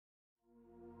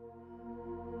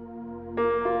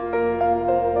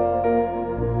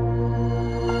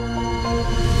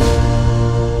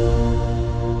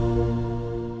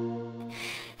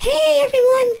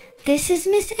This is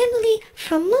Miss Emily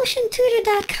from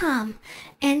Motion-Tutor.com,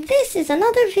 and this is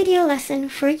another video lesson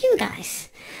for you guys.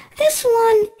 This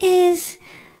one is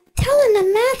telling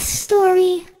a math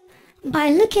story by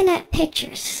looking at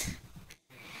pictures.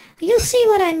 You'll see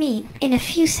what I mean in a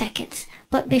few seconds,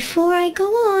 but before I go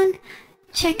on,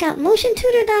 check out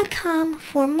Motion-Tutor.com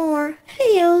for more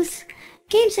videos,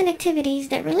 games, and activities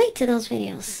that relate to those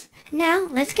videos. Now,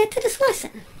 let's get to this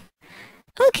lesson.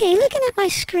 Okay, looking at my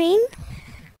screen,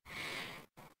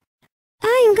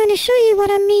 I am going to show you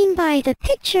what I mean by the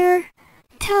picture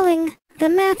telling the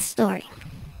math story.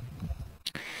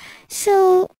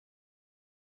 So,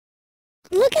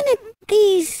 looking at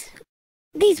these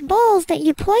balls that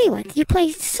you play with, you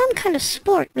play some kind of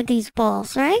sport with these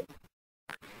balls, right?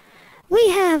 We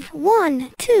have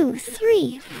 1, 2,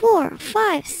 3, 4,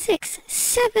 5, 6,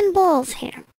 7 balls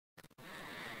here.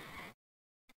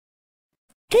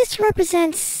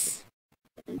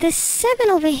 This 7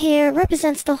 over here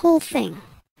represents the whole thing.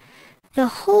 The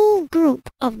whole group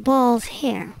of balls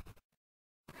here.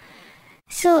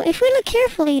 So if we look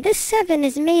carefully, this 7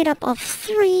 is made up of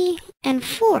 3 and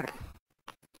 4.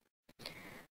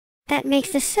 That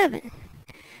makes the 7.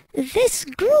 This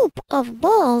group of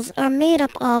balls are made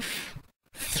up of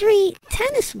 3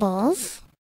 tennis balls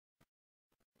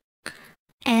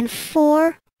and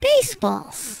 4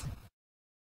 baseballs.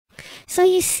 So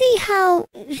you see how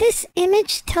this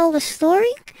image tells the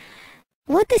story?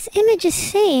 What this image is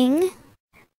saying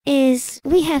is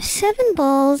we have 7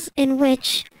 balls in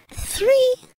which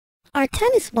 3 are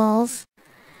tennis balls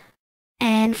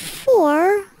and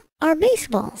 4 are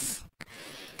baseballs.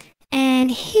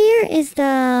 And here is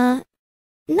the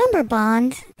number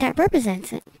bond that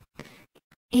represents it.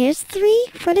 Here's 3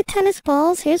 for the tennis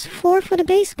balls, here's 4 for the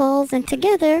baseballs, and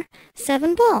together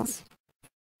 7 balls.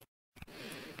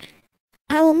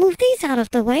 I will move these out of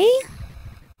the way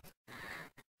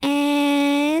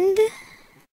and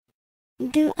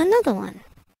do another one.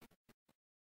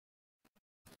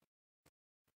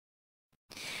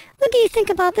 What do you think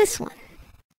about this one?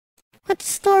 What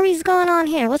story's going on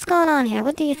here? What's going on here?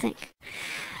 What do you think?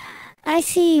 I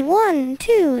see 1,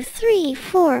 2, 3,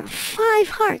 4, 5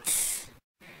 hearts.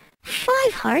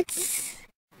 5 hearts.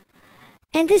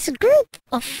 And this group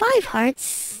of 5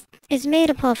 hearts is made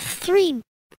up of 3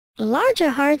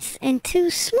 larger hearts and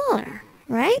 2 smaller,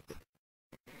 right?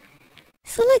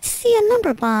 So let's see a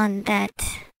number bond that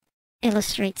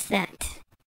illustrates that.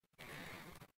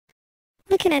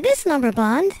 Looking at this number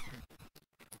bond,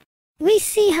 we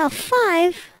see how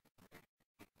 5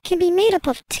 can be made up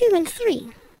of 2 and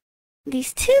 3.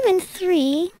 These 2 and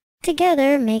 3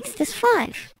 together makes this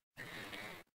 5.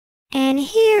 And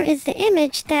here is the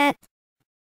image that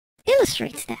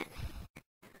illustrates that.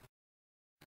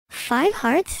 5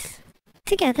 hearts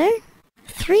together,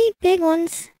 3 big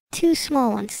ones, 2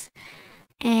 small ones.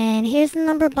 And here's the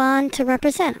number bond to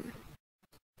represent them.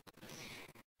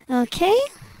 Okay,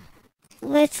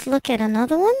 let's look at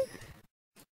another one.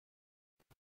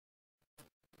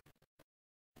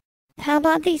 How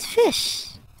about these fish?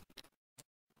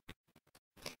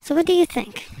 So what do you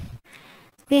think?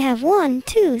 We have 1,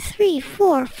 2, 3,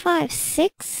 4, 5,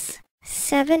 6,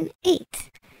 7, 8.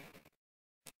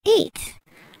 8.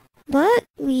 But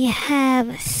we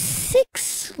have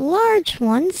 6 large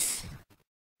ones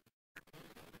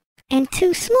and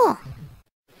 2 small.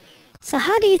 So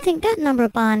how do you think that number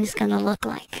bond is going to look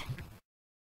like?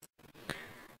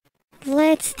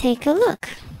 Let's take a look.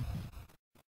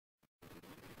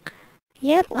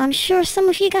 Yep, I'm sure some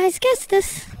of you guys guessed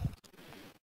this.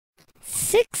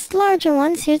 6 larger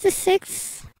ones, here's the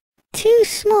 6. 2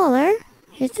 smaller,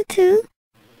 here's the 2.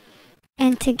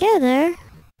 And together,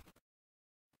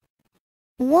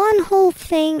 one whole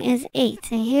thing is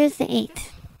 8, and here's the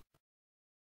 8.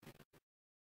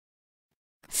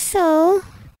 So,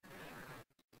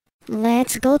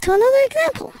 let's go to another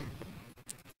example.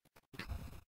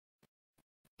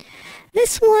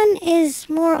 This one is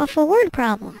more of a word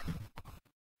problem.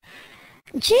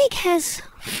 Jake has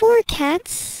 4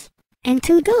 cats and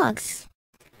 2 dogs.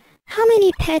 How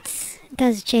many pets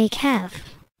does Jake have?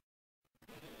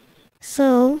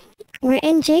 So, we're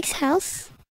in Jake's house.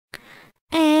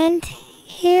 And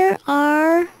here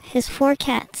are his 4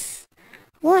 cats.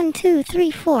 1, 2, 3,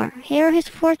 4. Here are his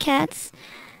 4 cats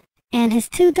and his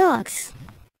 2 dogs.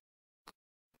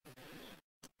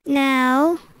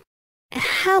 Now,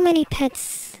 how many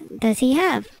pets does he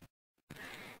have?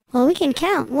 Well, we can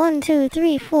count. 1, 2,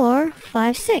 3, 4,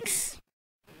 5, 6.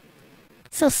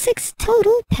 So 6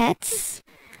 total pets,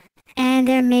 and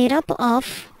they're made up of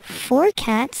 4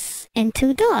 cats and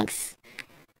 2 dogs.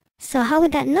 So how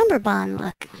would that number bond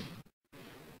look?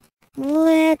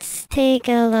 Let's take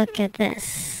a look at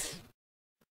this.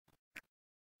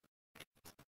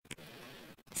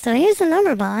 So here's the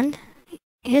number bond.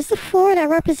 Here's the 4 that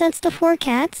represents the 4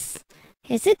 cats.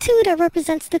 Here's the 2 that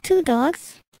represents the 2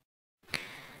 dogs.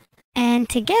 And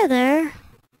together,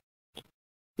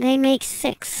 they make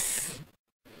 6.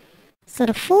 So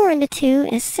the 4 and the 2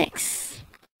 is 6.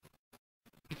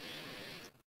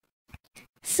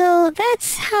 So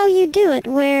that's how you do it,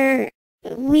 where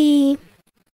we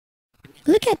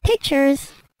look at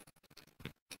pictures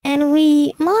and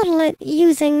we model it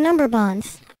using number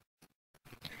bonds.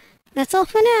 That's all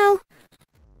for now.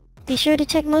 Be sure to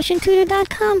check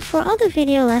Motion-Tutor.com for other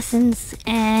video lessons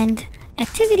and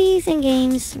activities and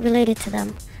games related to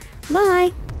them.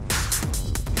 Bye!